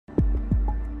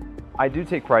I do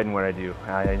take pride in what I do.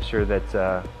 I ensure that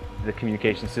the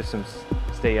communication systems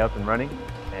stay up and running,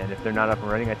 and if they're not up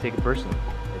and running, I take it personally.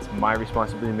 It's my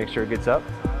responsibility to make sure it gets up.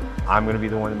 I'm going to be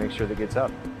the one to make sure that it gets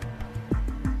up.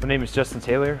 My name is Justin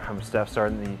Taylor. I'm a Staff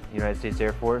Sergeant in the United States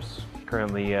Air Force.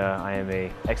 Currently, I am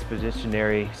a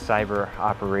Expeditionary Cyber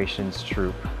Operations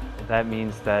Troop. That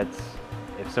means that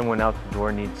if someone out the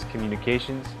door needs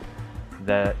communications,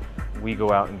 that we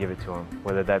go out and give it to them,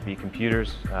 whether that be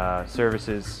computers,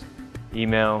 services,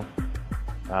 email,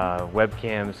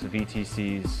 webcams,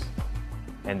 VTCs,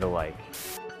 and the like.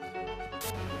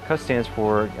 KuSS stands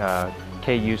for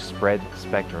KU Spread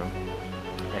Spectrum,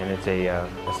 and it's a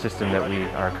system that we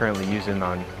are currently using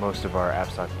on most of our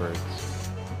AFSOC birds.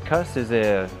 KuSS is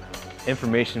an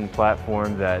information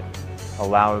platform that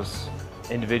allows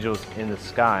individuals in the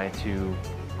sky to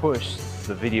push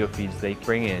the video feeds they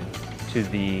bring in to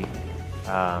the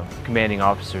commanding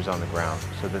officers on the ground,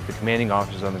 so that the commanding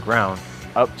officers on the ground,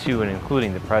 up to and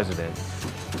including the president,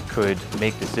 could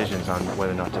make decisions on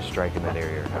whether or not to strike in that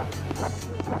area or not.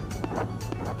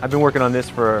 I've been working on this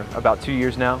for about 2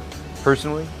 years now,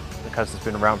 personally. The KuSS has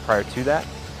been around prior to that.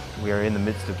 We are in the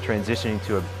midst of transitioning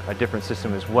to a different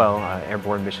system as well,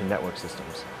 Airborne Mission Network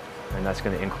Systems. And that's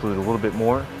going to include a little bit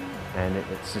more, and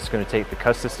it's just going to take the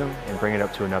KuSS system and bring it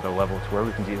up to another level to where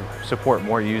we can support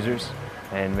more users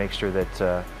and make sure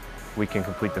that we can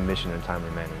complete the mission in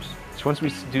timely manners. So once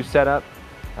we do setup,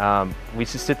 we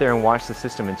just sit there and watch the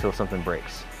system until something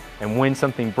breaks. And when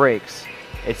something breaks,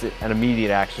 it's an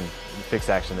immediate action, fixed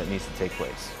action that needs to take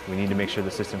place. We need to make sure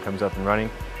the system comes up and running,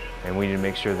 and we need to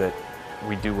make sure that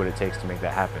we do what it takes to make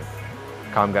that happen.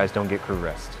 Comm guys don't get crew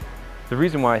rest. The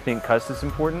reason why I think KuSS is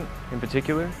important in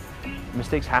particular,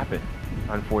 mistakes happen,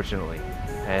 unfortunately.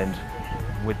 And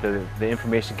with the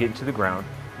information getting to the ground,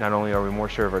 not only are we more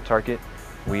sure of our target,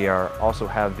 we also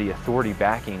have the authority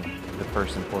backing the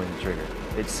person pulling the trigger.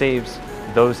 It saves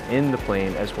those in the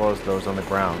plane as well as those on the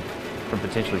ground from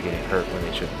potentially getting hurt when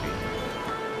they shouldn't be.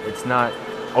 It's not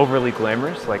overly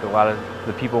glamorous like a lot of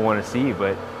the people want to see,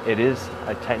 but it is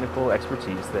a technical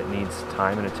expertise that needs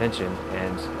time and attention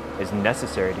and is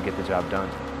necessary to get the job done.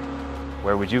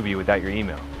 Where would you be without your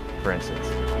email, for instance?